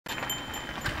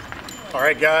All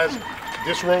right, guys,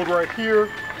 this road right here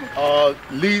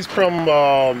leads from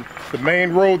the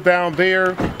main road down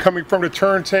there, coming from the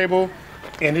turntable,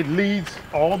 and it leads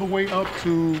all the way up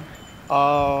to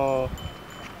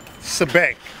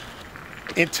Salagi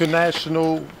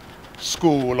International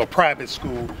School or private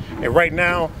school. And right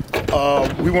now,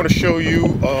 we want to show you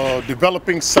a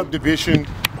developing subdivision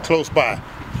close by.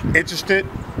 Interested?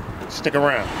 Stick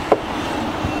around.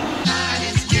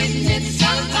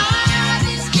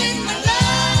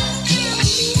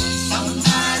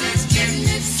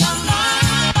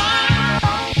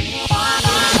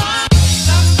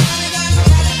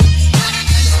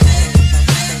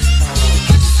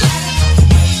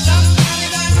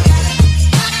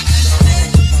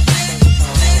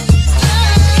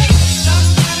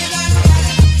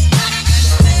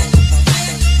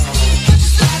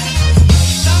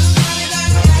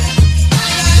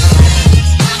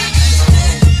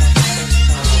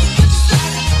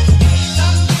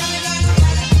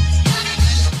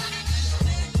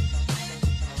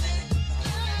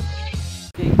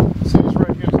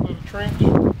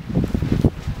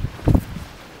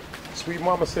 Sweet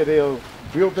Mama said they're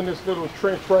building this little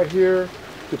trench right here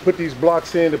to put these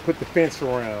blocks in to put the fence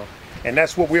around. And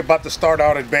that's what we're about to start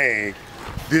out at Bag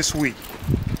this week.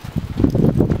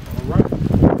 All right.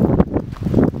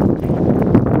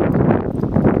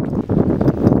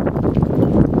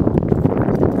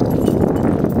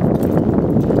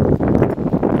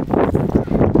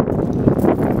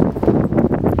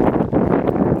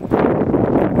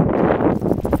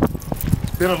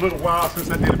 It's been a little while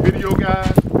since I did a video,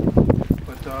 guys.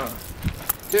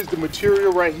 Here's the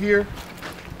material right here.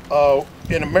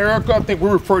 In America, I think we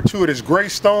refer to it as gray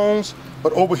stones,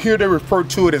 but over here they refer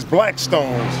to it as black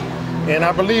stones. And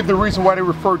I believe the reason why they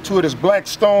refer to it as black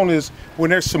stone is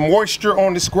when there's some moisture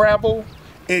on this gravel,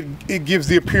 it gives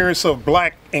the appearance of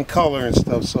black in color and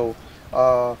stuff. So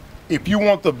if you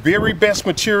want the very best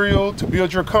material to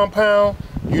build your compound,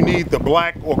 you need the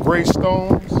black or gray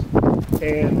stones.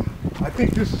 And I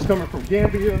think this is coming from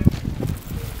Gambia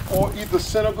or either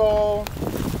Senegal,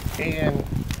 and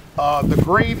the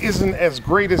grade isn't as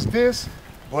great as this,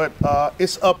 but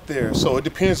it's up there. So it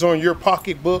depends on your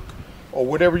pocketbook or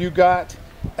whatever you got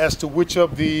as to which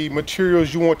of the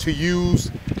materials you want to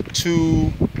use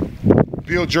to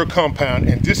build your compound.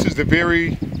 And this is the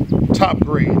very top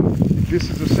grade. This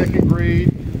is the second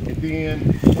grade, and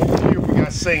then over here we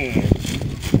got sand,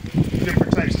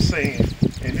 different types of sand.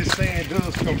 And this sand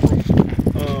does come from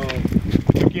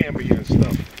Gambia and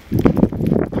stuff.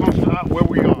 Where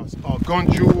we are,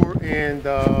 Gunjur and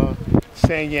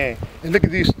Sanyang. And look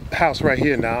at this house right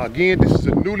here now. Again, this is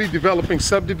a newly developing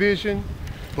subdivision,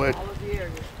 but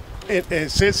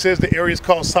it says the area is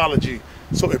called Salagi.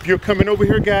 So if you're coming over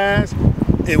here, guys,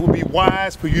 it would be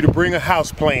wise for you to bring a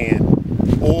house plan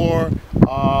or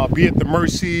be at the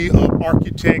mercy of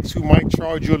architects who might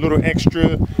charge you a little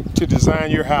extra to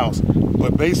design your house.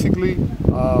 But basically,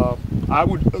 I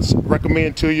would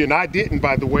recommend to you, and I didn't,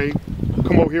 by the way,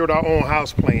 come over here with our own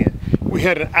house plan. We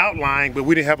had an outline, but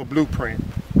we didn't have a blueprint.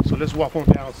 So let's walk on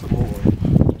down some more.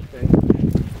 Okay.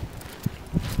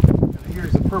 And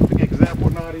here's a perfect example,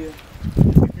 Nadia.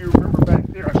 If you remember back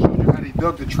there, I showed you how they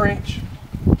dug the trench,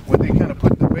 where they kind of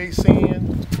put the base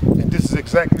in, and this is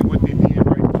exactly what they did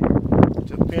right here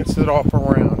to fence it off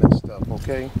around and stuff.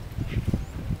 Okay.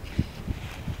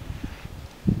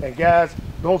 And guys,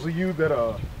 those of you that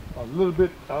are a little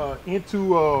bit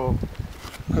into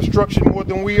construction more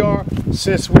than we are,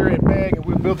 since we're at Bag and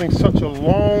we're building such a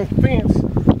long fence,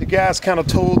 the guys kind of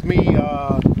told me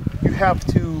you have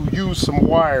to use some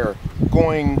wire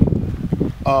going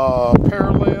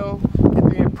parallel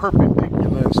and then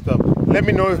perpendicular and stuff. Let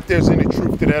me know if there's any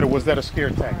truth to that, or was that a scare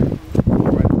tactic? All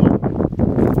right.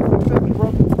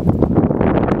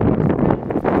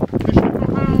 This your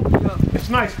compound? Yeah. It's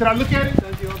nice. Can I look at it?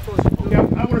 Okay, I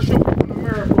want to show people in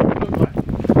America what it looks like.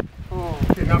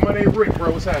 Okay, now my name's Rick,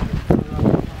 bro. What's happening?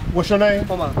 What's your name?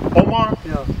 Omar. Omar?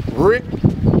 Yeah. Rick?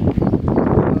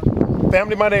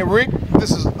 Family, my name Rick.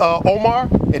 This is Omar,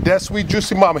 and that's Sweet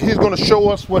Juicy Mama. He's going to show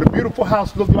us what a beautiful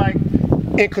house looks like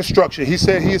in construction. He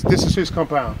said this is his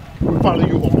compound. We follow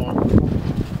you, Omar.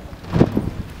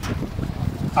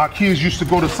 Our kids used to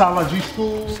go to Salagi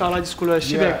school. Salagi school,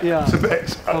 Shibek, yeah.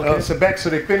 Salagi, so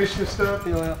they finished this stuff,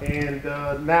 yeah. And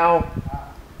now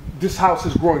this house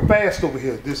is growing fast over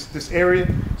here, this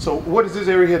area. So what is this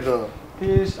area here, the?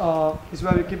 Is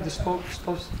where we keep the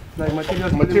stoves, like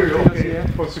materials okay, here.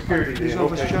 For security. This is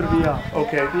for security, yeah.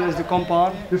 Okay. Here is the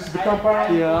compound. This is the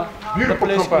compound? Yeah. Beautiful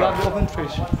the place compound. We have the open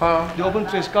trash. Huh? The open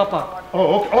trash car park.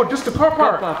 Oh, okay. Oh, just the car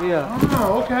park? Car park, yeah.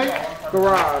 Oh, okay.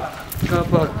 Garage. Car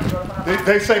park.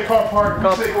 They say car park,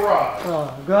 we say garage.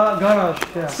 Garage,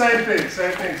 yeah. Same thing,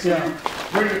 same thing. So Yeah. you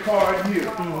bring the car in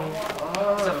here.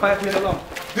 It's a 5 meter long.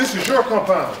 This is your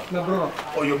compound. My brother.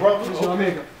 Oh, your brother? He's in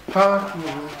America. Huh?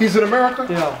 He's in America?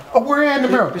 Yeah. Oh, where in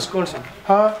America? Wisconsin.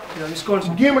 Huh? Yeah,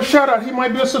 Wisconsin. Give him a shout out. He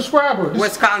might be a subscriber.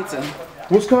 Wisconsin.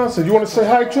 Wisconsin. You want to say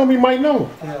hi to him? He might know.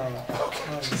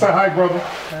 Yeah. Say hi, brother.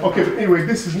 Okay, but anyway,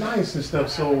 this is nice and stuff.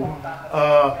 So,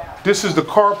 this is the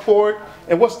carport.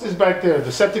 And what's this back there?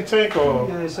 The septic tank or?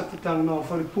 Yeah, septic tank now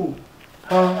for the pool.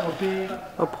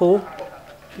 A pool?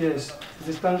 Yes.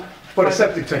 This tank. For the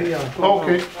septic tank? Yeah.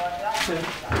 Okay.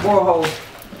 Borehole.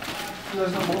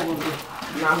 There's no borehole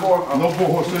there. Not borehole. No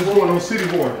borehole, so it's going on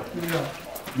city water. Yeah.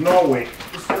 Norway.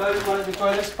 This is one of the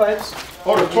toilet pipes.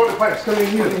 Oh, the toilet pipes coming in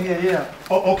here. Yeah, yeah.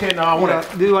 Oh, okay, now I want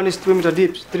Yeah, this one is 3 meter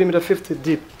deep, 3 meter 50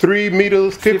 deep. 3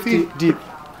 meters 50? deep.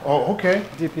 Oh, okay.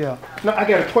 Deep, yeah. Now I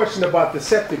got a question about the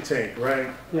septic tank, right?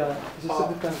 Yeah, this is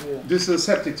septic tank here. This is a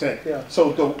septic tank. Yeah.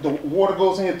 So the water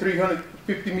goes in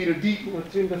 350 meter deep. No,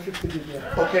 3 meter 50 deep,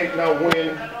 yeah. Okay, now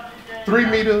when 3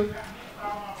 meter,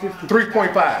 50.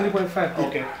 3.5. 3.5 deep.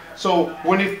 Okay. So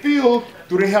when it fills,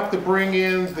 do they have to bring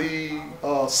in the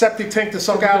septic tank to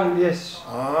suck out? Yes.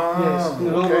 Ah, Yes. In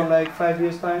the long okay. run, like 5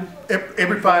 years time.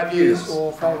 Every 5 years.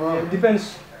 Or 5 years.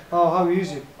 Depends how you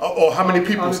use it. Or how many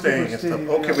people How many staying people and stuff.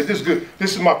 stay, Okay, yeah. but this is good.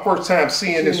 This is my first time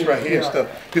seeing this right here and stuff.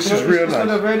 This is real It's when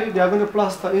nice. they're ready, they are going to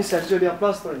plaster inside, so they are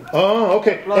plastering. Oh,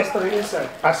 okay. Plastering inside.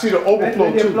 I see the overflow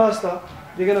When they too. plaster,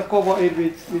 they're going to cover it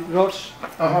with rods,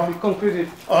 with concrete.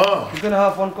 Oh, It's going to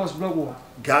have one course block wall.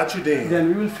 got you then. Then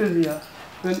we will fill here.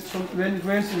 When it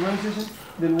rains in one season,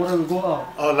 then water will go out.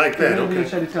 Oh, like that, It's going to be okay.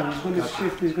 inside the tank. It's going to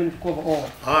shift, it's going to cover all.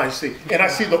 Ah, I see. And I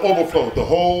see the overflow, the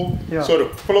whole, Yeah. so the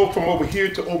flow from over here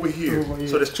to over here. Over here.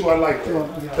 So there's two, I like that.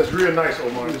 Yeah. That's real nice,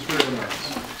 Omar. That's real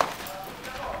nice.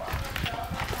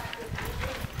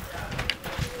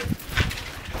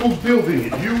 Who's building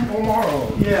it? You, Omar?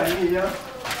 Or- Yeah, yeah.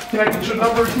 Can I get your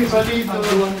number in case I need I'm the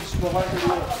the... one supervising the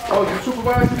work. Oh, you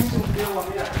supervising?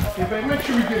 Yeah. Okay, babe, make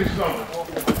sure we get his number.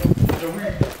 So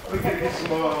we gotta get some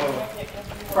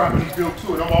property built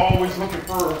too. And I'm always looking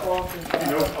for,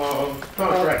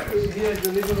 contractors. Here's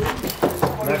the living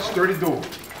room. Nice sturdy door.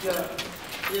 Yeah.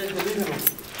 Here's the living room.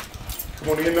 Come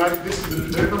on in, now. This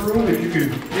is the living room. If you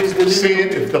This is the can living see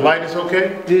it, if the light is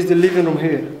okay. This is the living room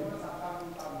here.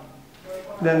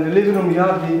 Then the living room, you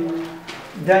have the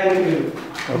dining area.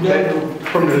 Dining room.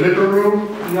 From the living room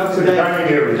You have to the dining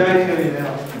area. Dining area,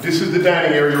 yeah. This is the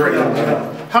dining area right Yeah, now.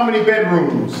 yeah. How many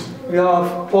bedrooms? We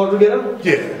have altogether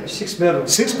Yeah. 6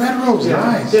 bedrooms. 6 bedrooms,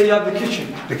 nice. There you have the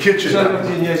kitchen. The kitchen. So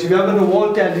everything, yes, we are going to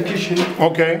wall tile the kitchen.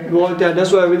 Okay. Wall tile.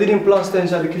 That's why we didn't plaster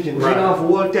inside the kitchen. We're Right. going to have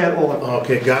wall tile all.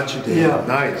 Okay, got you there. Yeah.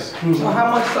 Nice. So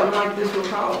how much something like this will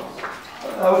cost?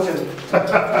 I will tell you.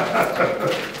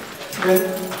 Then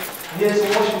here's a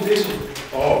washing basin.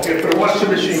 Oh, okay, for the washing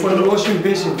machine. For the washing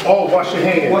basin. Oh, wash your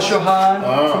hands. Wash your hand.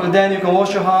 For the dining, you can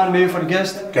wash your hand, maybe for the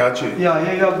guest. Got you. Yeah,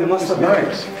 here you have the master bedroom.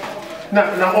 Nice.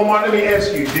 Now, Omar, let me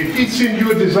ask you, did he send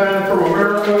you a design from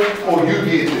America or you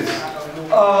did this?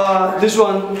 This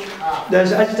one,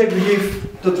 there's architect we give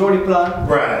to draw the plan.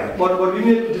 Right. But we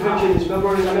made different changes.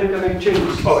 Remember in America make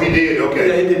changes. Oh, he did, Yeah,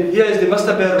 okay. he did. Here is the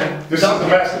master bedroom. This is the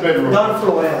master bedroom. Down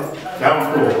floor, yeah.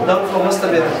 Down floor. Down floor, master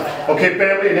bedroom. Okay,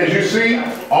 family, and as you see,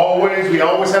 we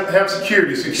always have to have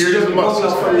security. Security is a must.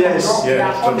 Yes.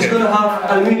 Yes, It's okay. going to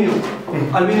have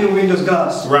aluminum windows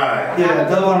glass. Right. Yeah,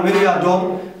 that one when you are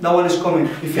done, that one is coming.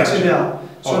 You fix it there.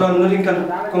 So that nothing can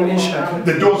come inside.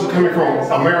 The doors are coming from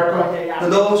America? The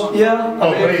doors, yeah.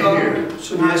 Oh, right America. here.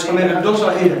 So yes, America. The doors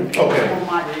are here. Okay.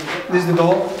 This is the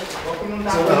door.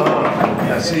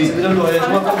 I see. The door is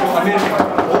welcome to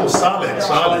America. Oh, solid,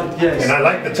 solid. Yes. And I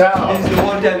like the towel. This is the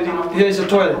wall tile. Here is the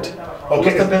toilet.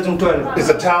 Okay. Master bedroom toilet. Is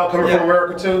the towel coming Yeah. from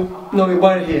America too? No, we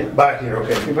buy it here. By here,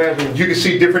 We okay. buy it here. You can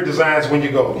see different designs when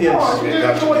you go. Yes. Okay,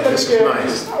 gotcha. This is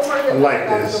nice. I like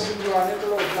this.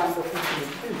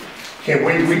 Can't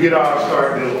wait till we get our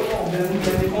start built. Then you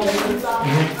come in. You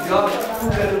have 2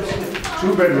 bedrooms here.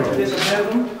 2 bedrooms. There's a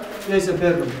bedroom. There's a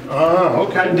bedroom. Ah,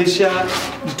 okay. And this share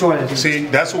the toilet. See,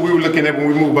 that's what we were looking at when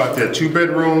we moved out there. 2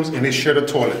 bedrooms and they share a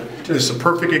toilet. This is a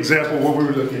perfect example of what we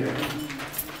were looking at.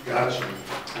 Gotcha.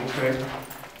 Okay.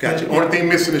 Gotcha. Only thing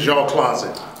missing is y'all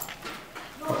closet.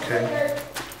 Okay.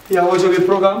 Here also we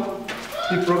program.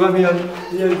 We program here.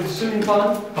 Here is the ceiling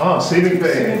fan. Ah, ceiling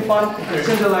Ceiling fan. fan.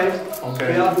 Center light. Okay.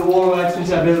 We have the wall lights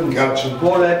inside bedroom. Gotcha.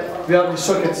 Wall light. We have the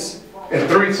sockets. And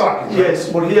 3 sockets. Yes,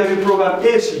 but here we program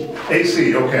AC.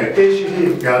 AC, okay. AC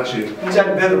here. Gotcha.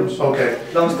 Inside bedrooms. Okay.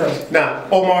 Downstairs. Now,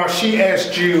 Omar, she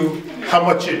asked you how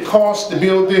much it costs to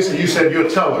build this, and you said you'll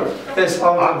tell her. Yes,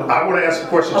 I want to ask a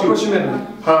question too. Approximately.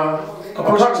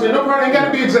 Approximately. No problem. Ain't got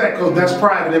to be exact because that's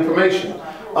private information.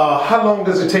 How long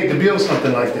does it take to build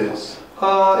something like this?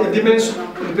 It depends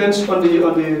on the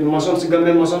Masons, the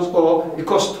Gambian Masons, or the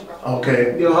cost.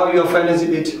 Okay. You know, how you are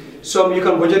financing it. Some you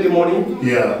can budget the money.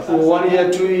 Yeah. For 1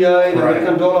 year, 2 years in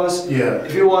American dollars. Yeah.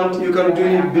 If you want, you can do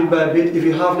it bit by bit. If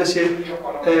you have, let's say,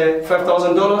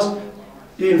 $5,000,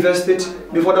 you invest it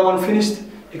before that one finished.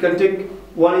 You can take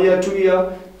 1 year, 2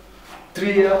 year,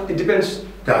 3 year. It depends.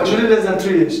 Gotcha. Little less than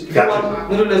 3 years. If you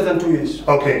want, little less than 2 years.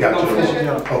 Okay, gotcha.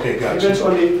 Yeah. Okay, gotcha. Depends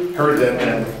on the. Heard that,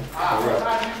 man. All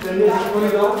right. Then there's the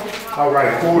corridor. All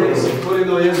right, corridor. Yes,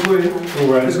 corridor, yes, going.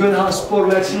 All right. It's going to have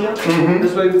spotlights here.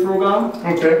 That's why the program.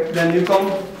 Okay. Then you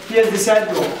come, here's the side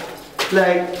door.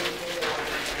 Like,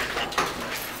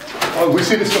 oh, we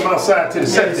see this from outside to the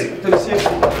septic. to the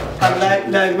safety.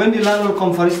 And like when the landlord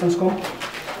come, for instance,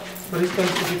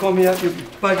 if you come here, you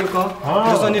park your car.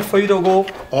 There's no need for you to go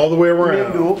all the way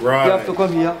around. Right. You have to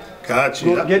come here. Gotcha.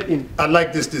 Go, get in. I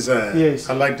like this design. Yes.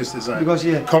 I like this design. Because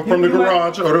come from the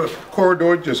garage or the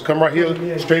corridor, just come right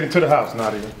here, straight into the house,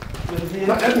 Nadia.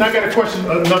 And I got a question,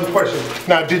 another question.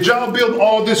 Now, did y'all build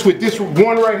all this with this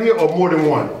one right here or more than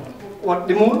one? What,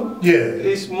 the mold? Yeah.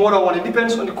 It's more than one. It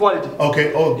depends on the quality.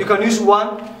 Okay. Oh. You can use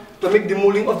one to make the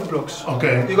molding of the blocks.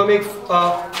 Okay. You can make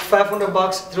 $500,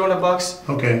 $300.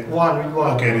 Okay. One with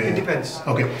one. Okay. Then. It depends.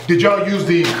 Okay. Did y'all use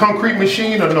the concrete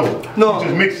machine or no? No. You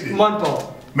just mixed it. Manpower.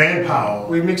 Manpower.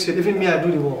 We mix it. Even me, I do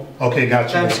the work. Okay,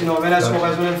 gotcha. Times, you know, when I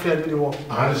supervise, when I'm fair, I do the work.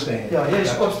 I understand. Yeah,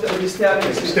 here's the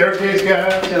staircase. Staircase,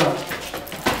 guys.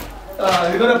 Yeah.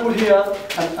 We're gonna put here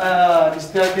the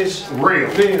staircase. Rail.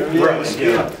 Yes.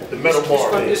 Yeah. The metal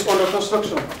bar. It's under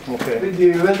construction. Okay. With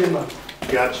the welding mat.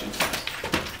 Gotcha.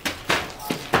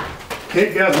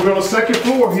 Okay, guys, we're on the second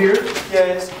floor here.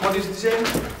 Yes. What is the same?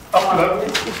 Up level.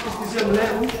 It's the same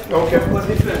level. Okay. But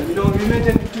different. You know, we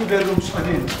maintain 2 bedrooms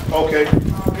again. Okay.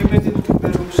 We maintain 2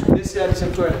 bedrooms. This is the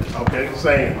same toilet. Okay,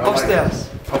 same. Upstairs.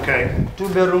 Okay. 2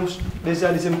 bedrooms. This is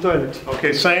the same toilet.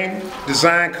 Okay, same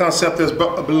design concept as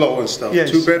below and stuff.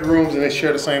 Yes. 2 bedrooms and they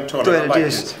share the same toilet. I like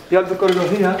yes. this. You have the corridor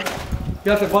here.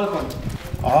 You have a balcony.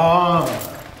 Ah.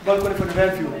 Balcony for the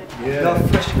nephew. Yeah. You have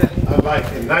fresh air. I like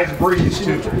it. Nice breeze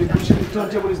too. The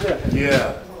turntable is there.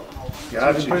 Yeah.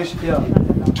 Gotcha. Yeah.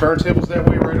 Turntables that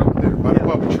way right up there by the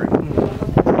bubble tree.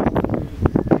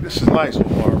 This is nice,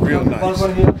 Omar. Real nice.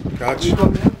 Balcony here. Gotcha. You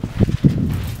come here.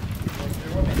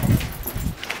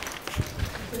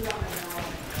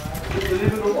 The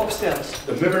living room upstairs.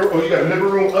 The living room, oh, you got a living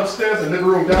room upstairs and living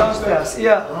room downstairs?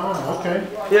 Yeah. Ah, okay.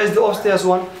 Here's the upstairs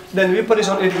one. Then we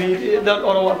partition it. That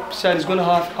other side is going to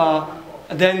have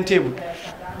a dining table.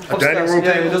 A dining room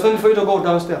Yeah, table? there's nothing for you to go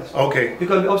downstairs. Okay. You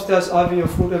can be upstairs having your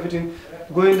food, everything.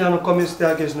 Going down and coming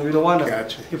staircase, no, we don't want that.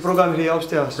 Gotcha. You program it here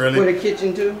upstairs. With Really? a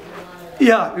kitchen too?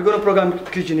 Yeah, we're going to program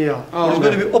kitchen here. Oh, It's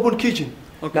going to be open kitchen.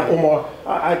 Now, Omar,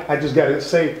 I just got to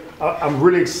say, I'm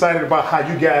really excited about how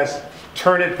you guys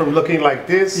turn it from looking like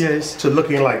this to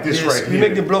looking like this right here. You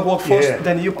make the block work first, Yeah.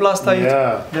 then you plaster it,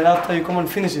 Yeah. then after you come and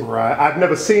finish it. Right. I've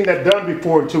never seen that done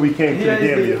before until we came to the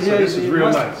Gambia, so this is real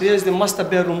nice. Here's the master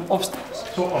bedroom upstairs.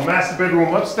 So a master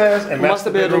bedroom upstairs and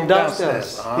master bedroom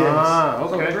downstairs. Ah,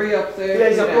 So okay. 3 up there. Here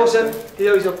is a closet.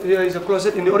 Here is a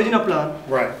closet. In the original plan,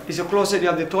 Right. it's a closet. You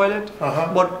have the toilet,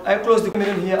 but I closed the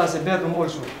middle here as a bedroom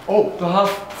also. Oh, To have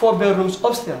 4 bedrooms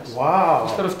upstairs wow.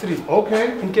 instead of 3. Okay.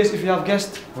 In case if you have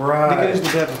guests, they can Right. use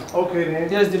the bedroom. Okay then.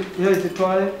 Here is the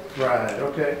toilet. Right.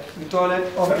 Okay. The toilet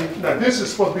of Now this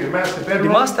is supposed to be the master the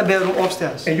bedroom. master bedroom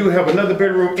upstairs. And you have another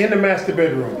bedroom in the master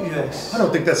bedroom. Yes. I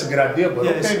don't think that's a good idea, but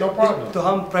Yes. okay, no problem. To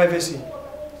have privacy.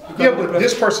 Yeah, but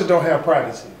this person don't have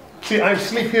privacy. See, I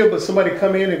sleep here, but somebody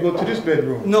come in and go to this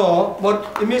bedroom. No, but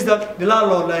it means that the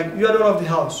landlord, like you are the owner of the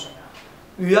house,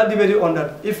 we are debating on that.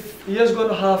 If he is going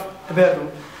to have a bedroom,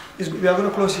 we are going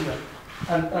to close here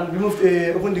and remove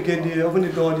open the gate, open the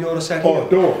door, the other side. Or here. a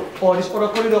door. Or this other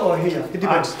corridor or here. It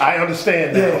depends. I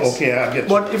understand that. Yes. Okay, I get you.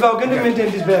 But if I'm going to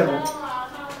maintain this bedroom,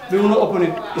 we will not open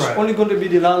it. It's Right. only going to be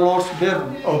the landlord's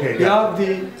bedroom. Okay, You got have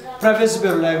the privacy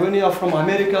bedroom, like when you are from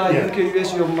America, Yeah. UK,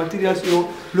 US, your materials, you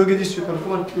log in this, you can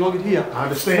come and log it here. I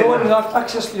understand No one that. will have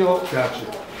access to your. Gotcha.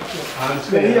 I Then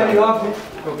understand. here you have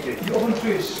Okay. the open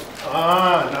space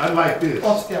Ah, I like this.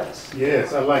 upstairs.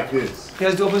 Yes, I like this.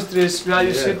 Here's the open space where you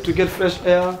Yes. sit to get fresh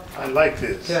air. I like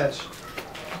this. Yes.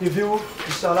 The view,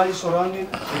 the Salagi surrounding.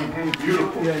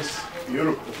 Beautiful. Yes.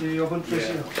 Beautiful. The open space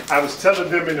Yeah. here. I was telling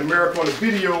them in America on the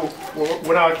video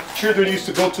when our children used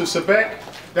to go to Quebec,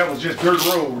 that was just dirt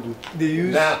road. They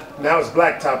use Now it's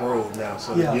blacktop road now.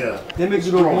 So yeah. They make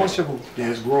the road more stable.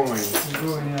 Yeah, it's growing. It's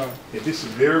growing, yeah. This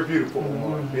is very beautiful,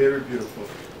 very beautiful.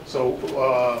 So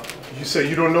you say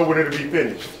you don't know when it'll be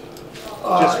finished?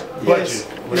 Just budget. Yes,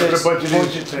 Whatever the budget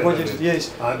is, you tell budget, me.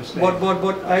 yes. I understand.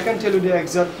 But I can tell you the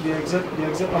exact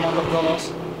amount of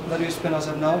dollars that we spend as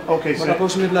of now. Okay, but sir.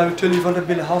 approximately I will tell you if you want to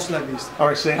build a house like this. All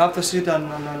right, sir. I have to sit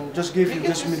and just give you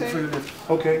just a minute before you leave.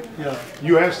 Okay. Yeah.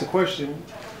 You asked the question.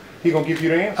 He gonna give you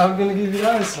the answer. I'm gonna give you the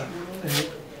answer.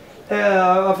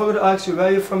 I forgot to ask you, where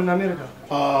are you from in America?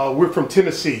 We're from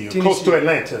Tennessee, close to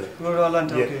Atlanta. Go to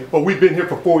Atlanta, Yeah. okay. But we've been here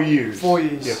for 4 years. 4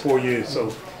 years. Yeah, 4 years.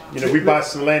 So, we buy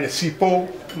some land in C4,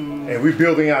 and we're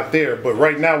building out there. But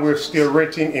right now, we're still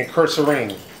renting in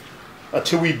Cursorine.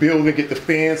 Until we build and get the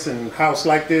fence and house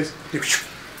like this,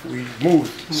 we move,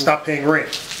 stop paying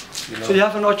rent. So you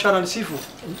have an orchard and seafood?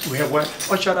 We have what?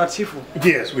 Orchard and seafood?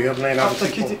 Yes, we have land out of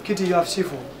After seafood. Kitty, you have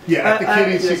seafood? Yeah, after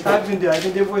Kitty, yes, seafood. I've been there. I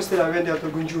think they voiced that I went there to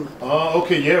Gunjur.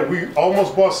 Okay, yeah, we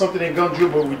almost bought something in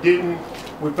Gunjur, but we didn't.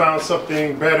 We found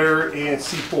something better in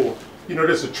C4.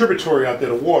 There's a tributary out there,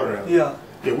 the water. Yeah.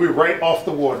 Yeah, we're right off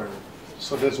the water.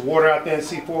 So there's water out there in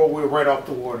C4, we're right off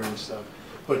the water and stuff.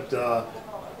 But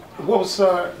what was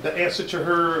the answer to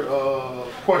her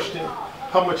question?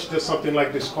 How much does something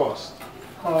like this cost?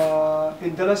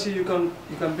 In Dallas, you can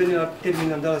build it at $8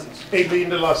 million. $8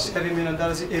 million. $7 million,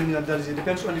 $8 million. It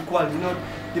depends on the quality.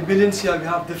 The buildings here we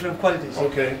have different qualities.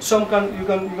 Okay. Some you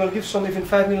can give some even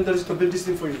 $5 million to build this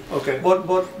thing for you. Okay. But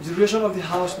the duration of the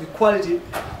house, the quality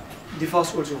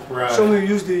differs also. Right. Some will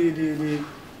use the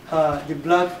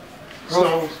black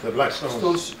stones, the black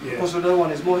stones. Yeah. Because that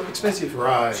one is more expensive.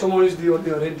 Right. Some will use the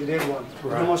red one, the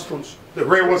normal stones. The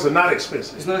red ones are not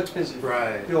expensive. It's not expensive.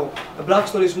 Right. The black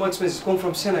stone is more expensive. It comes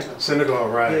from Senegal. Senegal,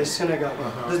 right. Yes, Senegal.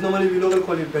 That's normally we locally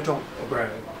call it beton. Right.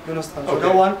 You understand? Okay. So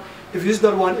that one, if you use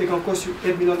that one, it can cost you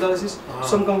 $8 million.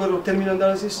 Some can go to $10 million.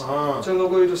 Some can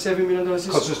go to $7 million.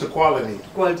 Because it's the quality.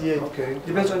 Quality, yeah. Okay.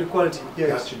 Depends on the quality.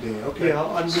 Yes. Got you then. Okay.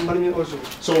 Yeah, and the money also.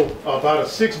 So about a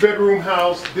 6-bedroom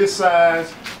house this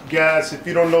size, guys. If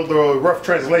you don't know the rough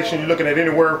translation, you're looking at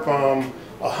anywhere from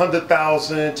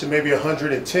 100,000 to maybe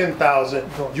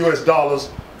 110,000 US dollars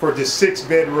for this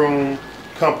 6-bedroom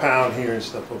compound here and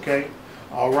stuff. Okay.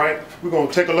 All right, we're going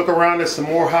to take a look around at some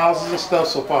more houses and stuff,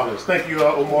 so follow us. Thank you,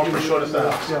 Omar, for showing us the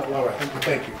house. Yeah. All right,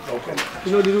 thank you. Okay.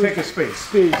 Take a space.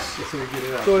 So we get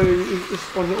it out. So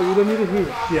it's on you don't need it here.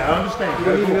 Yeah, I understand.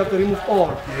 You have to remove all.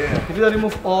 Yeah. If you don't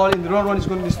remove all, in the round one, it's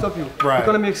going to disturb you. Right. You're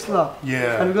going to make slab.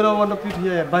 Yeah. And we're going to want to put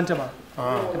here a bantaba. A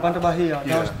bantaba here,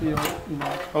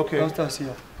 Okay. downstairs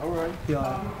here. All right. Yeah.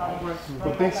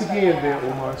 Well, thanks again, there,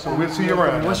 Omar. So we'll see you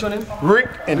around. What's your name? Rick,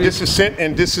 and this is Sint,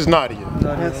 and this is Nadia.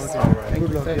 Yes. All right.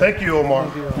 Good luck. Thank you, Omar.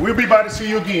 We'll be by to see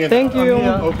you again. Thank you.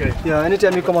 Okay. Yeah,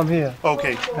 anytime you come, I'm here.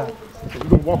 Okay. So we're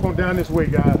going to walk on down this way,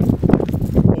 guys.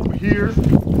 Over here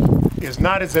is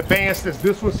not as advanced as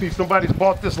this one. See, somebody's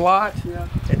bought this lot,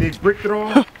 and they've bricked it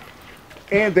off,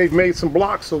 and they've made some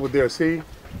blocks over there, see?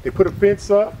 They put a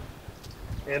fence up,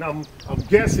 and I'm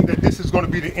guessing that this is going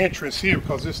to be the entrance here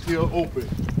because it's still open.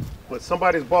 But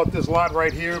somebody's bought this lot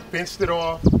right here, fenced it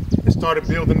off, and started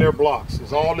building their blocks.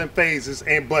 It's all in phases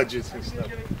and budgets and stuff.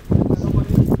 Okay.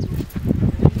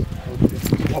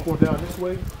 Walk on down this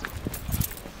way.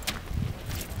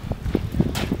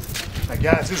 Now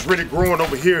guys, it's really growing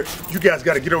over here. You guys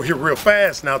got to get over here real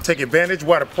fast now. Take advantage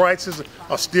while the prices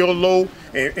are still low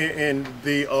and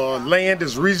the land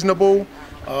is reasonable.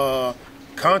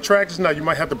 Contractors, now you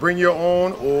might have to bring your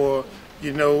own or,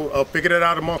 figure that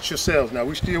out amongst yourselves. Now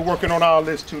we're still working on our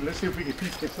list too. Let's see if we can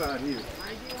peek inside here.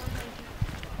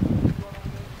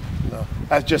 No,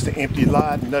 that's just an empty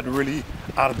lot, nothing really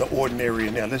out of the ordinary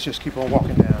in there. Let's just keep on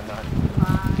walking down now.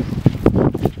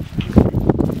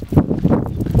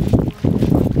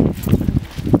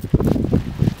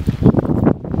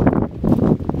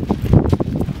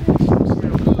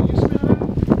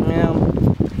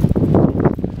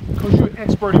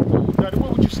 Expert in food. Now,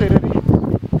 what would you say that is?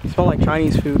 It smells like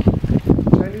Chinese food.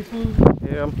 Chinese food?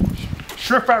 Yeah.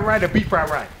 Shrimp fried rice or beef fried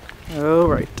rice? Oh,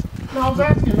 right. No, I was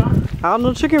asking, huh? I don't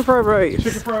know, chicken fried rice.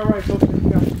 Chicken fried rice, okay.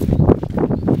 Got it.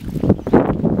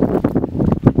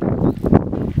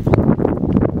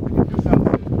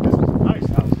 This is a nice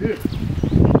house here.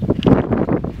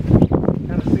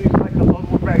 Kind of seems like the other one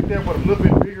back there, but a little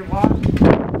bit bigger lot.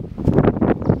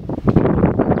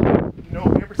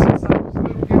 Ever since I was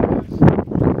little, I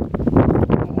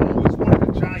always wanted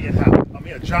a giant house.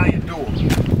 A giant door.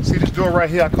 See this door right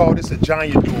here? I call this a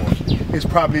giant door. It's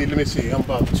probably, let me see, I'm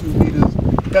about 2 meters.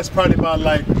 That's probably about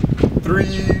like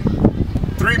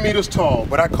 3 meters tall,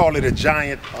 but I call it a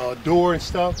giant door and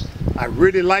stuff. I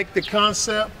really like the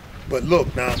concept, but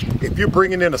look now, if you're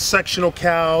bringing in a sectional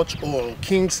couch or a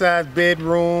king size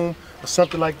bedroom or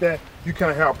something like that, you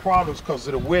kind of have problems because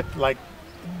of the width. Like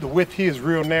the width here is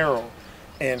real narrow,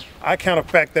 and I kind of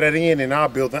factor that in our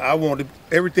building. I wanted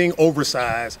everything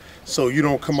oversized so you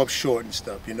don't come up short and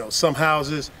stuff. You know, some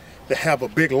houses that have a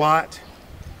big lot,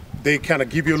 they kind of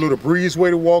give you a little breezeway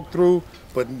to walk through,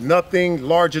 but nothing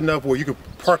large enough where you can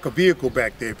park a vehicle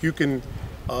back there. If you can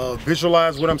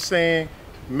visualize what I'm saying,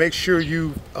 make sure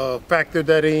you factor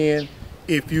that in.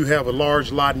 If you have a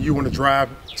large lot and you want to drive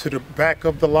to the back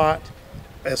of the lot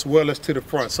as well as to the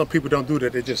front. Some people don't do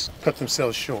that, they just cut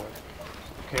themselves short.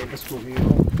 Okay, let's go here.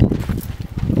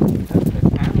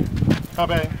 How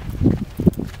bad?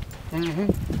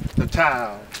 The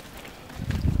tile.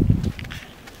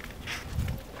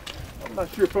 I'm not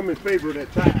sure if I'm in favor of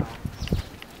that tile.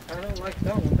 I don't like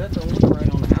that one. That don't look right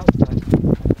on the outside.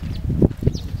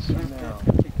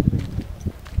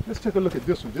 Let's take a look at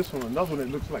this one. This one, another one that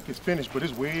looks like it's finished, but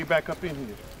it's way back up in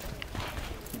here.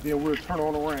 And then we'll turn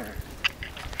on around.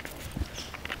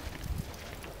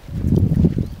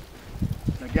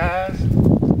 Now guys,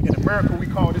 in America we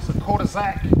call this a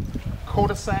cul-de-sac.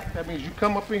 Cul-de-sac, that means you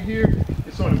come up in here,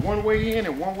 it's only one way in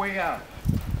and one way out.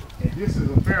 And this is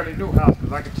a fairly new house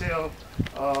because I can tell,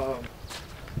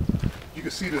 you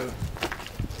can see the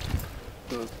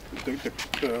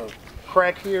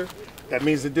crack here. That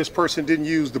means that this person didn't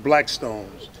use the black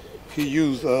stones. He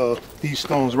used these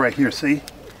stones right here, see?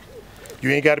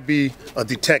 You ain't got to be a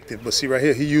detective, but see right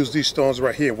here, he used these stones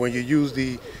right here. When you use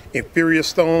the inferior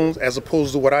stones, as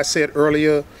opposed to what I said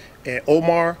earlier and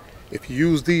Omar, if you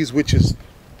use these, which is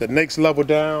the next level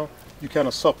down, you kind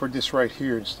of suffer this right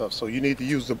here and stuff. So you need to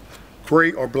use the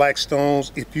gray or black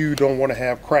stones if you don't want to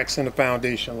have cracks in the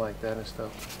foundation like that and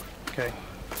stuff, okay?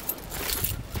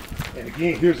 And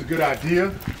again, here's a good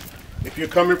idea. If you're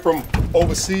coming from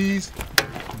overseas,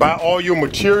 buy all your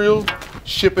materials,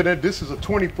 ship it in. This is a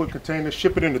 20-foot container.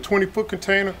 Ship it in a 20-foot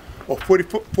container or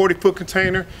 40-foot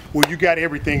container where you got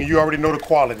everything and you already know the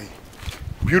quality.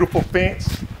 Beautiful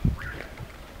fence.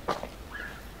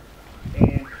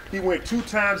 And he went 2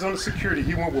 times on the security.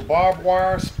 He went with barbed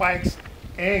wire, spikes,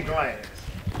 and glass.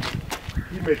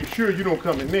 He's making sure you don't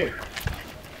come in there.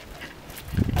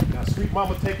 Now, Sweet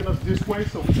Mama taking us this way,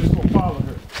 so we're just gonna follow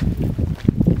her.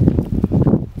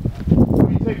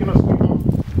 Taking us, Sweet Mama.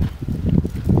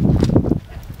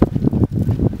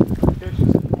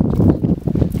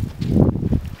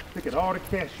 Look at all the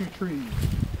cashew trees.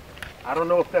 I don't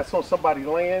know if that's on somebody's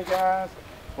land, guys,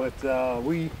 but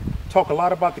we talk a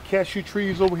lot about the cashew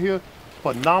trees over here.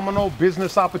 Phenomenal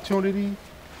business opportunity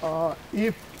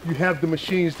if you have the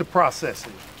machines to process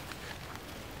it.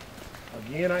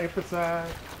 Again, I emphasize,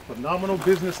 phenomenal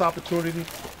business opportunity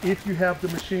if you have the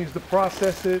machines to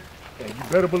process it, and you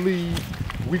better believe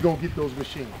we gonna get those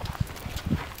machines.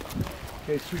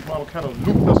 Okay, Sweet Mama kind of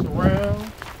looped us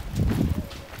around.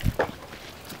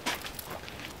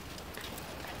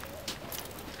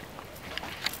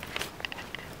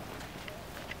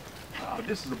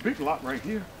 This is a big lot right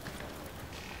here.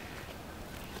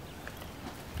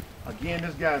 Again,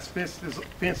 this guy's fenced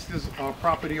his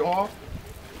property off.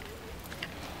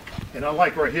 And I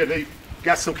like right here, they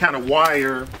got some kind of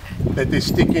wire that they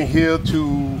stick in here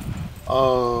to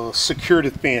secure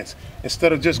the fence.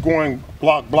 Instead of just going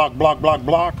block, block, block, block,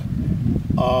 block,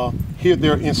 here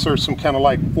they'll insert some kind of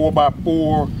like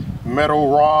 4x4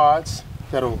 metal rods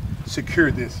that'll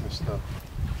secure this and stuff.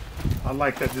 I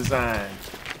like that design.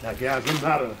 Now guys, I'm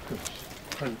not a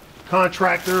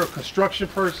contractor or construction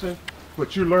person,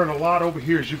 but you learn a lot over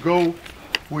here as you go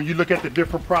when you look at the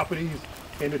different properties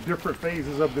and the different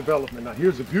phases of development. Now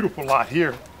here's a beautiful lot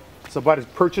here. Somebody's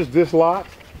purchased this lot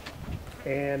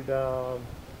and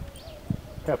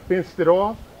have fenced it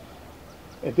off,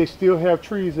 and they still have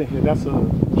trees in here. That's a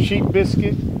sheep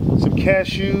biscuit, some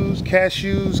cashews,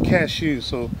 cashews, cashews.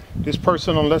 So this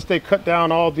person, unless they cut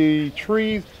down all the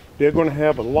trees, they're going to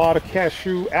have a lot of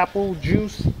cashew apple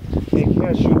juice and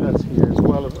cashew nuts here, as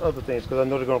well as other things, because I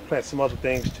know they're going to plant some other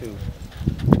things too.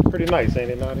 Pretty nice, ain't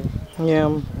it, Nadia? Yeah.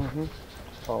 Mm-hmm.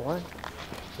 All right.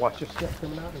 Watch your step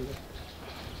coming out of here.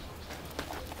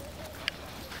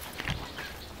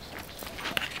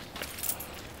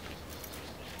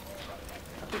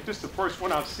 I think this is the first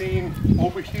one I've seen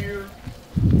over here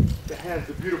that has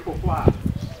the beautiful flowers.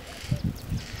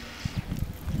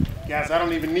 Guys, I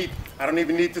don't even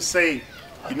need to say,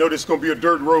 you know, there's gonna be a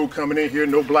dirt road coming in here,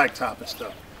 no blacktop and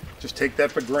stuff. Just take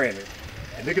that for granted.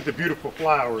 And look at the beautiful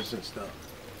flowers and stuff.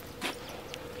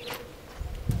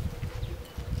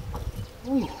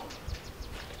 Ooh.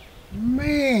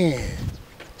 Man,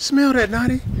 Smell that,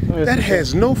 Naughty. Yes, That it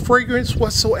has no fragrance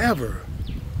whatsoever.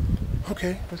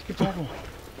 Okay, let's get that one.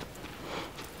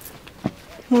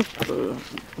 What the?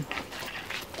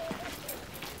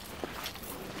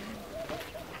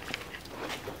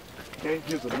 Okay,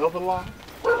 here's another lot.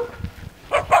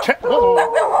 Check.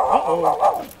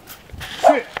 Uh-oh.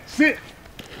 Sit. Sit.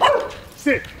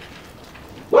 Sit.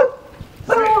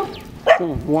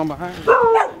 One behind.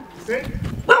 Sit.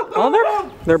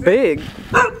 Oh, they're big.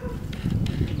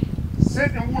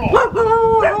 Sit and wool.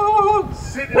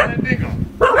 Sit in that digger.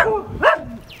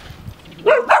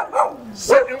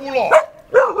 Sit and wool.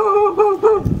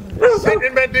 Sit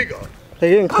in that digger.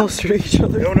 They're getting closer to each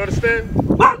other. You don't understand?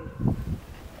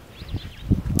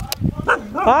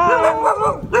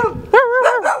 Ah!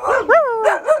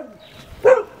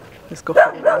 Let's go.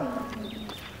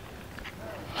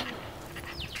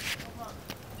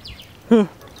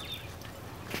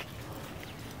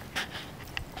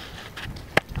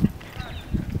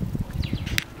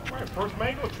 Right, first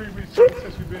mango tree we've seen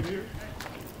since we've been here.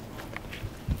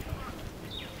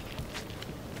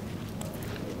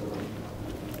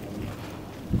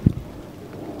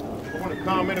 I want to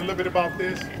comment a little bit about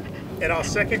this. At our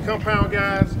second compound,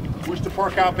 guys, we used to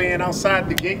park our van outside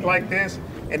the gate like this,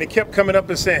 and they kept coming up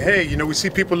and saying, hey, you know, we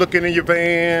see people looking in your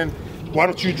van, why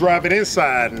don't you drive it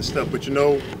inside and stuff? But you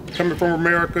know, coming from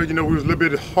America, you know, we was a little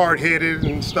bit hard-headed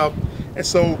and stuff. And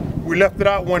so we left it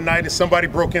out one night and somebody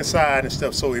broke inside and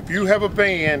stuff. So if you have a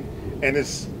van and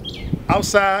it's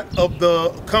outside of the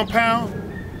compound,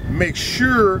 make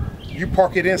sure you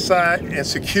park it inside and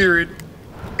secure it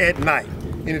at night.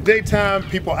 In the daytime,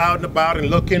 people out and about and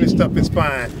looking and stuff is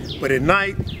fine. But at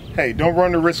night, hey, don't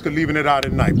run the risk of leaving it out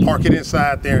at night. Park it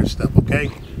inside there and stuff,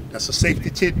 okay? That's a safety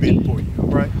tidbit for you, all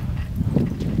right?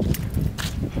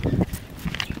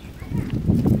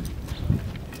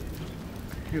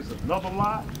 Here's another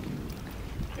lot.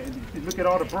 And if you look at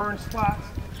all the burn spots,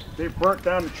 they burnt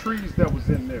down the trees that was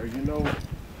in there, you know.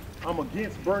 I'm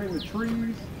against burning the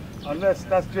trees unless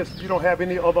that's just, you don't have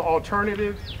any other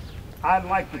alternative. I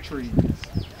like the trees.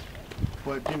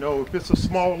 But you know, if it's a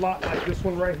small lot like this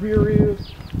one right here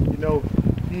is, you know,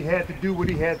 he had to do what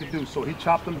he had to do. So he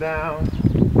chopped them down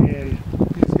and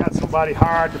he's got somebody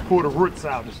hired to pull the roots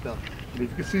out and stuff. And if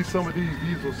you can see some of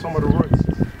these are some of the roots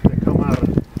that come out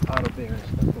of there and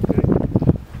stuff, okay?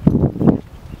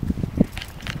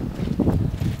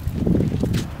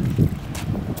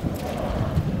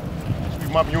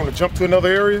 Mama, you want to jump to another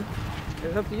area?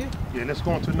 It's up to you. Yeah, let's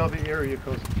go into another area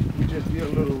because we just did a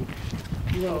little.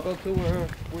 You want to go to where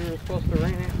we were supposed to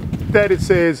rent it? That it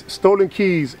says stolen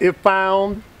keys. If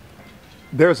found,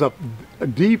 there's a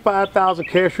D5,000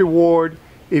 cash reward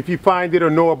if you find it or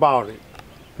know about it.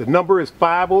 The number is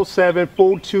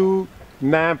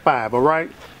 507-4295. All right.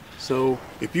 So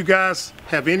if you guys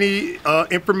have any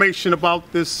information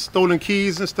about this stolen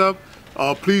keys and stuff,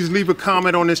 please leave a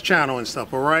comment on this channel and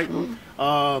stuff. All right.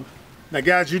 Now,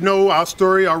 guys, you know our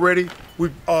story already.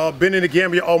 We've been in the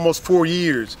Gambia almost 4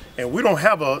 years, and we don't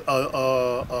have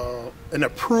an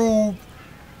approved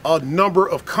number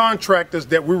of contractors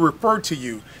that we refer to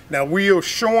you. Now, we are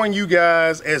showing you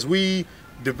guys as we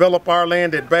develop our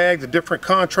land at Bags, the different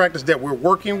contractors that we're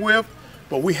working with,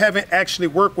 but we haven't actually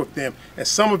worked with them. And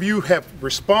some of you have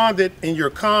responded in your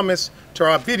comments to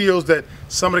our videos that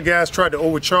some of the guys tried to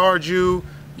overcharge you.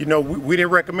 You know, we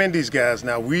didn't recommend these guys.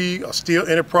 Now, we are still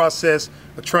in the process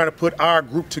of trying to put our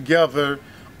group together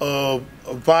of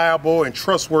viable and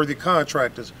trustworthy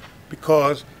contractors,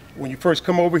 because when you first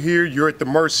come over here, you're at the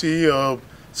mercy of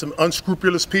some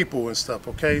unscrupulous people and stuff,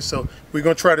 okay? So we're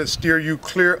gonna try to steer you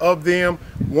clear of them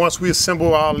once we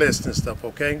assemble our list and stuff,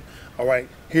 okay? All right,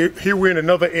 here we're in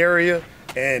another area,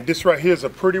 and this right here is a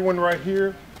pretty one right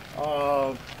here.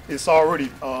 It's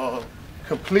already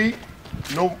complete.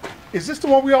 No. Is this the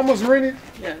one we almost rented?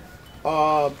 Yeah.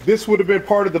 This would have been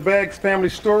part of the Bags family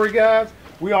story, guys.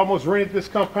 We almost rented this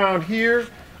compound here,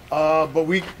 but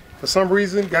we, for some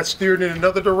reason, got steered in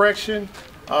another direction.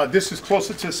 This is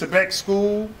closer to Sebek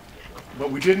School,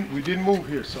 but we didn't move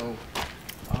here, so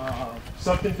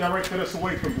something directed us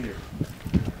away from here.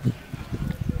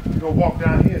 We're gonna walk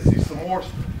down here and see some more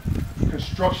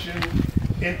construction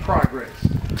in progress.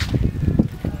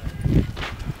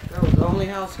 That was the only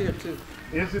house here too.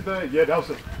 Is it that? Yeah, that was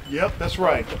yep, that's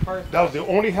right. That was the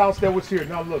only house that was here.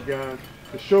 Now look, guys,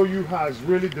 to show you how it's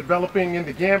really developing in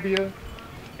the Gambia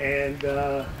and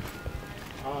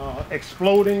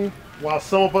exploding, while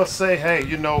some of us say, hey,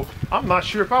 you know, I'm not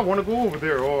sure if I want to go over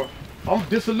there, or I'm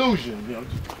disillusioned, you know.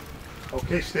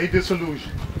 Okay, stay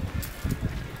disillusioned.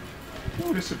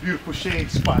 Oh, this is a beautiful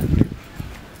shade spot here.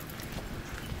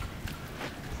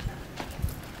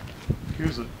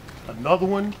 Here's another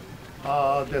one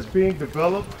that's being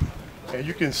developed, and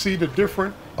you can see the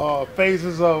different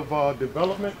phases of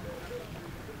development.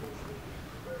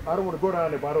 I don't want to go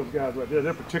down there by those guys right there.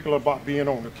 They're particular about being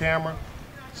on the camera.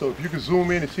 So if you can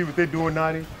zoom in and see what they're doing,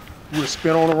 Nadi, we'll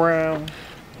spin on around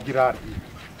and get out of here.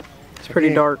 It's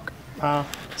pretty dark. Huh?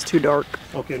 It's too dark.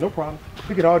 Okay, no problem.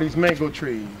 Look at all these mango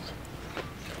trees.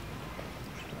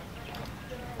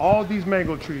 All these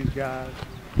mango trees, guys.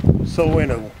 So in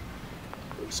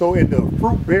the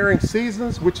fruit-bearing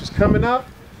seasons, which is coming up,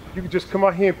 you can just come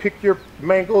out here and pick your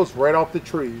mangoes right off the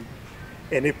tree.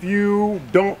 And if you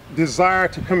don't desire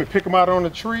to come and pick them out on the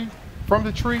tree, from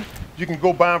the tree, you can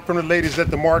go buy them from the ladies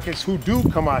at the markets who do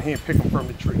come out here and pick them from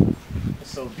the tree.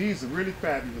 So these are really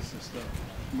fabulous and stuff.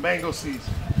 Mango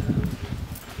season.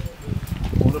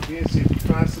 Hold up here and see if you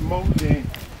find some more, then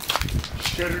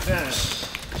shut her down.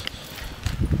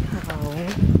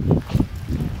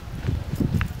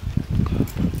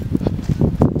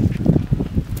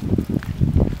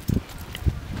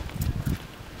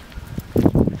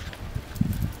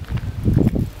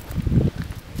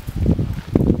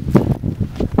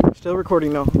 Still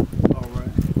recording though. All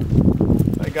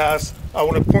right. Hey guys, I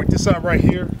want to point this out right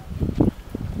here.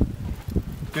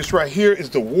 This right here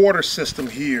is the water system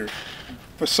here.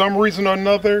 For some reason or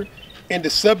another, in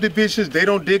the subdivisions, they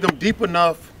don't dig them deep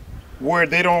enough where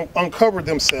they don't uncover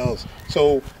themselves.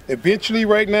 So eventually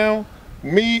right now,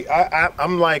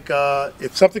 I'm like,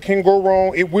 if something can go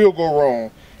wrong, it will go wrong.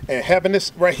 And having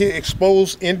this right here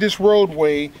exposed in this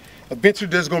roadway, eventually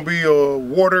there's going to be a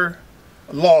water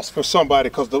loss for somebody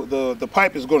because the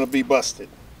pipe is going to be busted.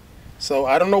 So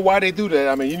I don't know why they do that.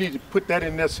 I mean, you need to put that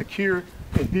in there secure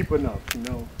and deep enough, you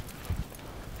know.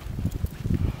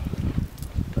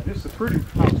 But this is a pretty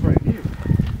house right here.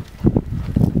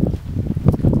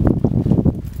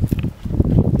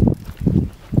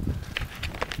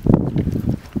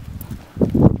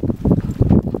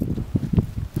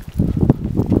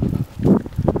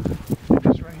 And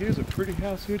this right here is a pretty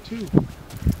house here too.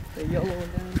 The yellow one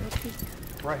down there.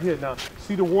 Right here now,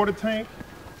 see the water tank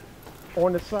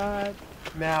on the side?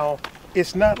 Now,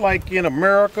 it's not like in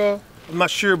America, I'm not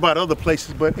sure about other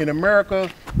places, but in America,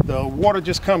 the water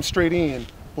just comes straight in.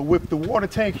 But with the water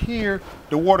tank here,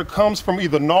 the water comes from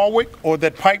either Norwich or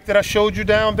that pipe that I showed you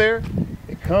down there.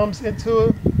 It comes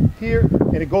into here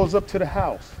and it goes up to the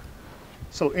house.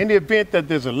 So in the event that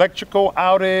there's electrical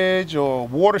outage or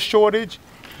water shortage,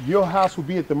 your house will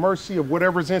be at the mercy of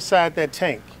whatever's inside that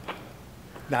tank.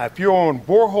 Now, if you're on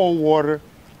borehole water,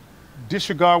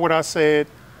 disregard what I said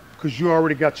because you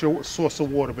already got your source of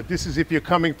water. But this is if you're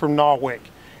coming from Norwich.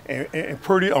 And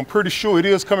I'm pretty sure it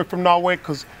is coming from Norwich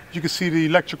because you can see the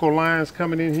electrical lines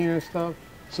coming in here and stuff.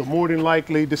 So more than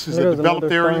likely, this is a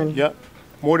developed area. Yep.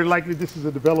 More than likely, this is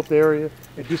a developed area.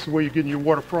 And this is where you're getting your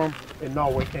water from in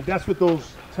Norwich. And that's what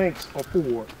those tanks are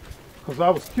for. Because I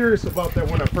was curious about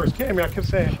that when I first came here. I kept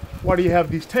saying, why do you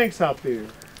have these tanks out there?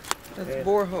 That's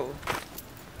borehole.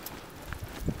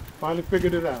 Finally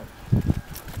figured it out.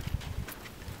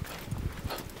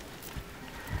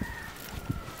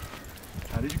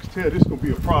 Now, you can tell this is gonna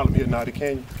be a problem here now.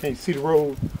 Can you see the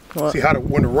road? What? See how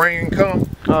when the rain comes,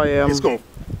 Oh yeah. it's gonna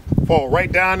fall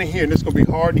right down in here, and it's gonna be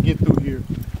hard to get through here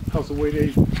because of the way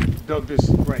they dug this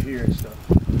right here and stuff.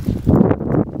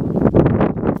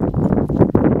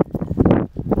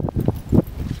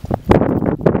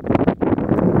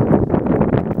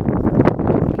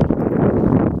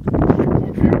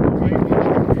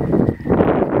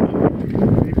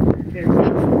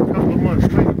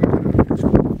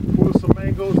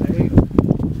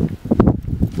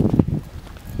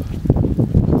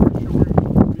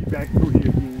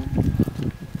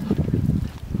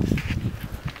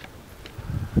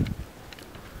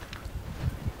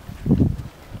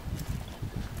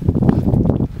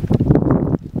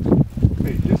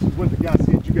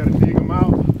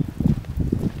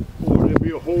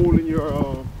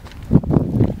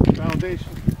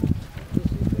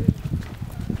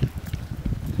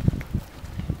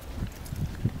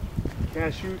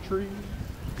 Cashew trees,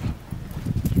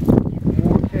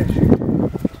 more cashew.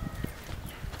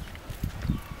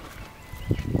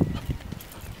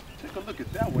 Take a look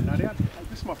at that one. Now,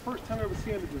 this is my first time ever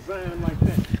seeing a design like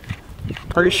that.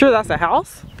 Are you sure that's a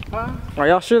house? Huh? Are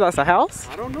y'all sure that's a house?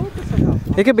 I don't know if it's a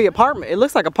house. It could be apartment. It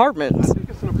looks like apartments. I think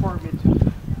it's an apartment too.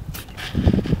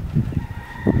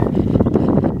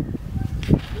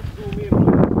 Let's zoom in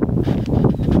on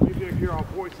it. Maybe they'll hear our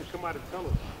voice and come out and tell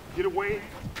us. Get away.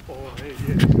 Oh, hey,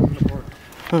 yeah, this is an apartment.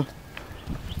 Huh.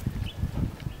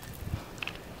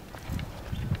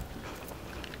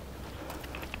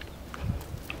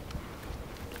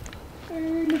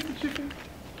 Hey, Mr. Chicken.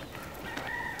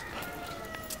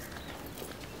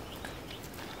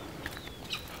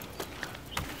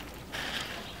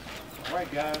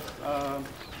 guys.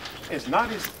 It's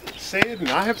not as said, and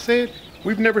I have said,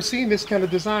 we've never seen this kind of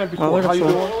design before. look at How you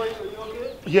that. doing? Oh, you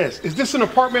okay? Yes. Is this an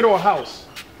apartment or a house?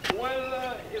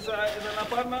 Well, it's an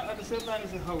apartment, at the same time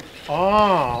it's a house.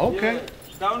 Ah, okay. Yeah.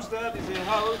 Downstairs is a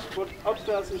house, but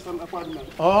upstairs is an apartment.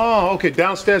 Oh, okay.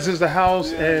 Downstairs is the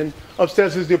house, Yeah. and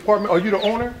upstairs is the apartment. Are you the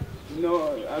owner?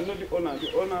 No, I'm not the owner.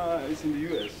 The owner is in the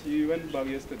US. He went back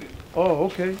yesterday. Oh,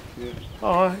 okay. Yeah.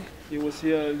 All right. He was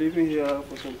here, living here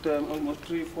for some time, almost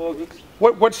 3-4 weeks.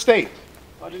 What state?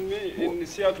 Pardon me, in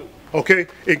Seattle. Okay,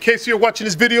 in case you're watching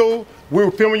this video, we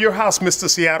were filming your house, Mr.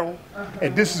 Seattle.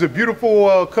 And this is a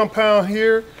beautiful compound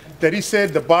here that he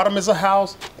said the bottom is a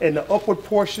house and the upward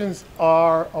portions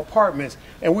are apartments.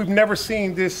 And we've never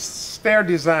seen this stair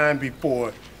design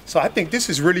before. So I think this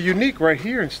is really unique right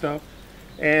here and stuff.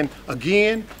 And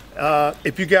again,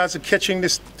 if you guys are catching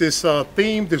this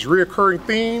theme, this reoccurring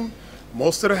theme,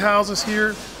 most of the houses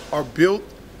here are built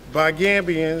by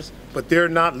Gambians, but they're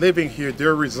not living here.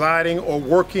 They're residing or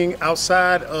working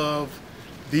outside of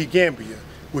the Gambia,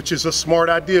 which is a smart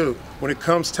idea. When it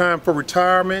comes time for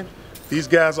retirement, these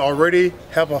guys already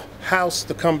have a house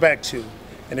to come back to,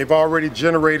 and they've already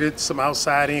generated some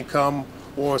outside income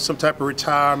or some type of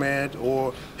retirement,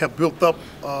 or have built up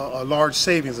a large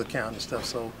savings account and stuff.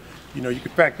 So, you know, you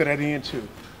can factor that in too.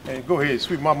 And go ahead,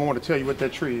 sweet mama want to tell you what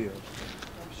that tree is.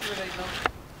 I'm sure they know.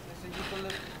 It's a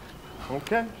eucalyptus.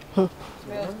 Okay.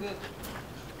 Smells good.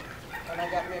 And I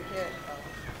got me a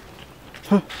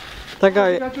cat. That You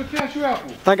guy, got your cashew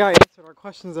apple. that guy answered our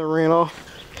questions and ran off.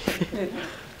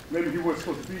 Maybe he wasn't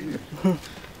supposed to be here.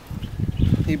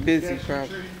 He busy, Cashew probably.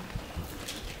 tree.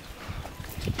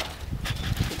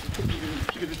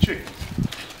 Look at the chicken.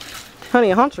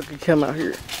 Honey, a hunter could come out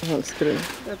here. I'm just kidding.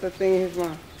 That's the thing in his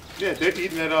mouth. Yeah, they're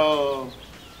eating that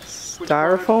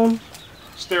Styrofoam?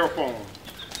 styrofoam.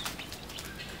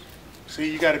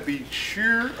 See, you got to be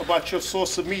sure about your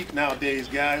source of meat nowadays,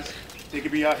 guys. They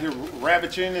could be out here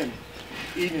ravaging and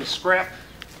eating scrap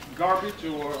garbage,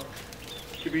 or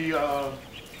could be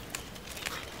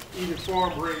eating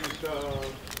farm-raised chicken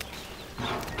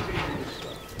and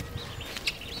stuff.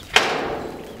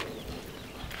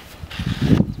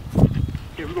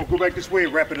 Okay, we're gonna go back this way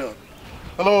and wrap it up.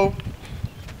 Hello.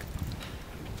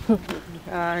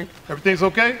 Hi. Everything's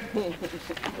okay?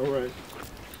 All right.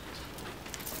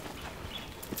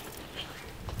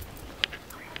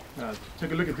 Now,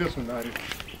 take a look at this one, Nadia.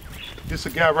 This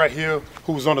is a guy right here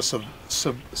who was on a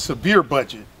severe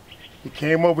budget. He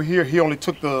came over here. He only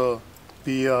took the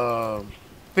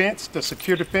fence, the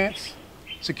security fence.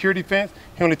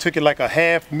 He only took it like a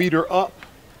half meter up,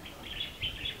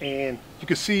 and you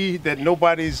can see that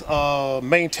nobody's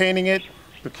maintaining it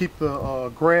to keep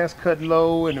the grass cut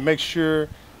low and to make sure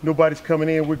nobody's coming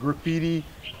in with graffiti.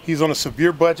 He's on a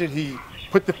severe budget. He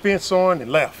put the fence on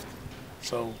and left.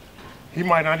 So he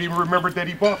might not even remember that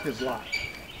he bought this lot.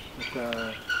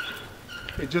 But,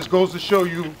 it just goes to show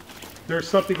you there's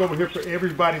something over here for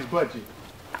everybody's budget.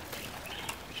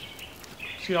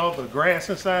 See all the grass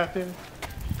inside there?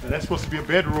 Now, that's supposed to be a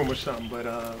bedroom or something, but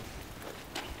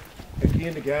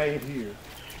again, the guy ain't here.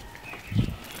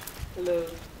 Hello.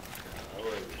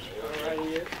 All right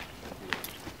here.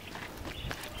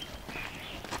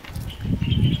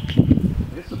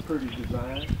 It's a pretty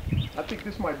design. I think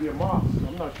this might be a mosque.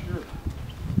 I'm not sure.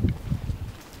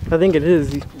 I think it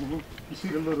is. You see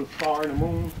the little star in the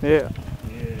moon? Yeah.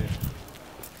 Yeah.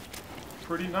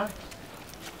 Pretty nice.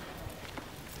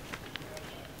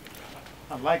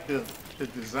 I like the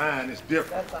design. It's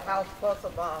different. That's a house plus a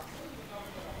box.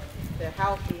 The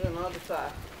house is on the other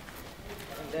side.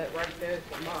 And that right there is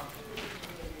the mosque.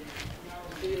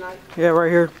 See, like, Yeah, right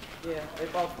here. yeah,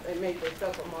 they made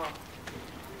themselves a mosque.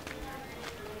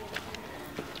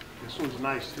 This one's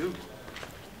nice too.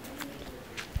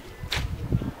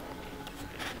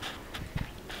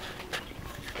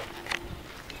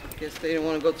 Guess they didn't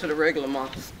want to go to the regular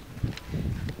mosque.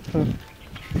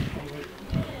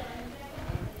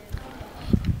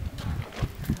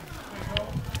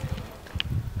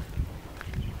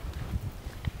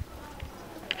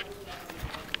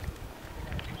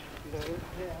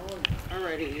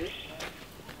 Alrighty, you.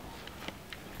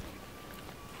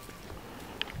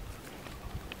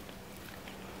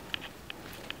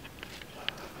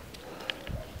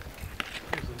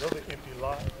 Here's another empty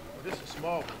lot. Well, this is a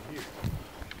small one here.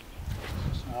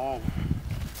 Small one.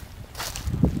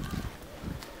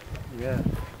 Yeah.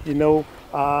 You know,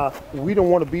 we don't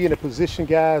want to be in a position,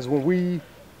 guys, when we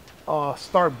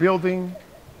start building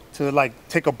to like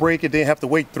take a break and then have to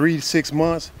wait 3 to 6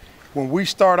 months. When we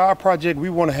start our project, we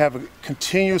want to have it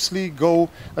continuously go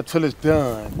until it's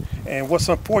done. And what's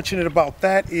unfortunate about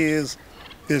that is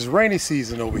there's rainy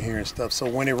season over here and stuff. So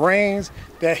when it rains,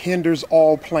 that hinders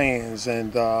all plans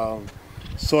and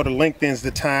sort of lengthens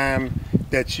the time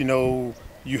that you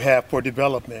have for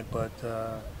development. But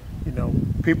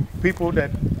people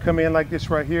that come in like this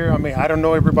right here, I mean, I don't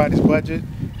know everybody's budget,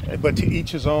 but to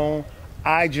each his own.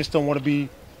 I just don't want to be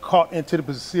caught into the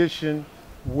position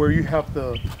where you have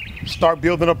to start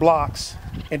building the blocks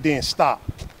and then stop.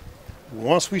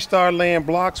 Once we start laying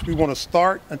blocks, we want to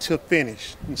start until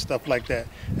finish and stuff like that,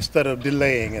 instead of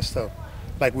delaying and stuff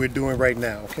like we're doing right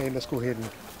now. Okay, let's go ahead and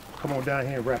come on down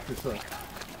here and wrap this up.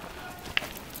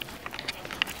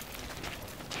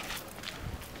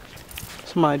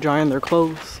 Somebody drying their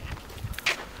clothes.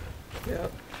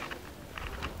 Yep.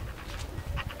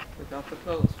 Without the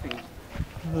clothespin.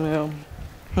 Yeah.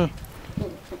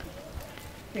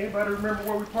 Anybody remember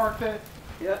where we parked at?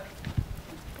 Yep.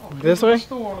 Oh, This way? A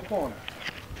store on the corner.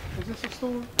 Is this a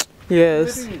store?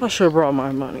 Yes. I should have brought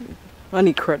my money. I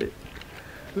need credit.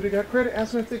 Do they got credit?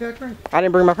 Ask them if they got credit. I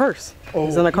didn't bring my purse.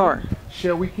 It's in the car.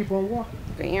 Shall we keep on walking?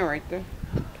 Van right there.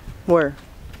 Where?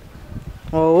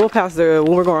 Well, we'll pass the,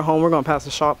 when we're going home, we're going to pass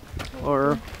the shop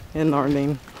or in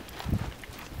Nardine.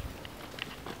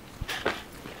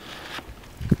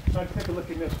 So take a look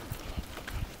at this.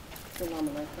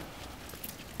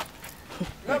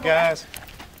 Hey guys,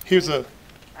 here's a,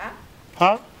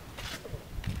 huh?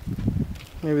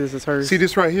 Maybe this is hers. See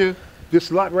this right here?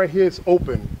 This lot right here is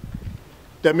open.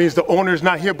 That means the owner's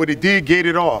not here, but he did gate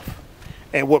it off.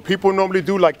 And what people normally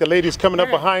do, like the ladies coming up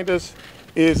behind us,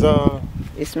 is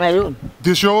It's my room.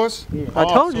 this yours? Yeah. I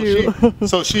told you.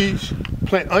 So she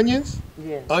plant onions?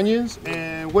 Yes. Onions,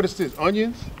 and what is this?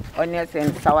 Onions? Onions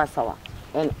and sour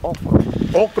and okra.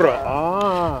 Okra.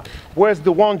 Ah. Where's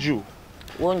the wanju?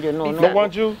 Wonjo, no, No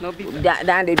wanju? No beef.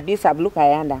 Down the bisap, look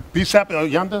ayanda.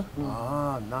 Bisap yonder?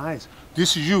 Ah, nice.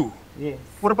 This is you. Yes.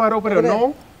 What about over there?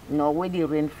 No? No, where the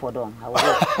rain for them. I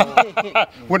work.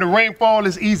 When the rainfall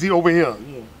is easy over here.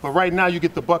 Yes. But right now you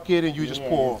get the bucket and you just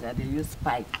pour. Yes, I use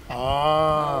pipe.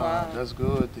 Ah, that's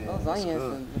good then. Those That's onions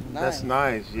good. are nice. That's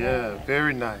nice. Yeah,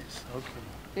 very nice. Okay.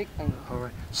 Big onions. All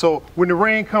right. So when the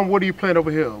rain comes, what do you plant over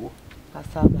here?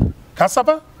 Cassava.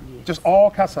 Cassava? Yes. Just all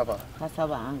cassava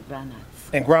Cassava and granules.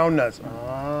 and ground nuts.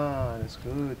 Ah, that's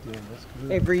good then. That's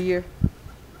good. Every year.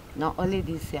 Not only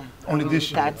this year. Only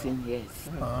this year? 13, yes.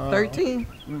 13.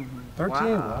 13.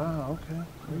 Wow. Wow. Okay.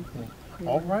 Great thing.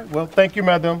 All right. Well, thank you,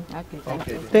 madam. Okay,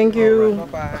 Okay. Thank you.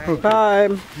 Bye-bye.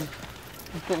 Bye.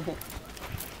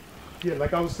 Yeah,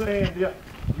 like I was saying, yeah,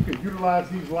 you can utilize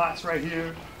these lots right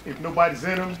here if nobody's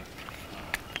in them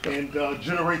and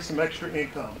generate some extra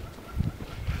income.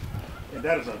 And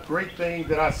that is a great thing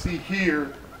that I see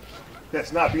here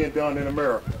that's not being done in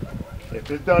America.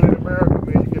 If it's done in America,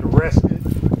 man, you get arrested,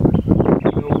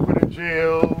 put in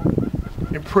jail,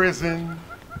 in prison,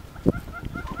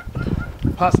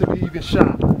 possibly even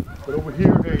shot. But over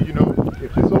here, hey,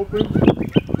 if it's open,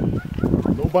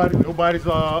 nobody's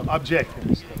objecting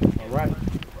and stuff. All right.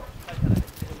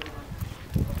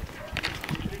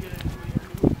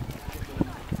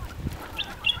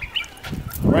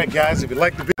 All right, guys, if you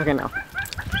like the video. Okay, now.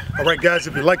 All right, guys,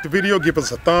 if you like the video, give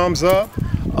us a thumbs up,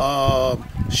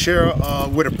 share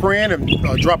with a friend,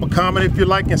 and drop a comment if you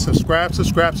like, and subscribe.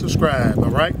 All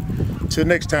right. Till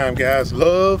next time, guys.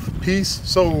 Love, peace,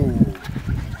 soul.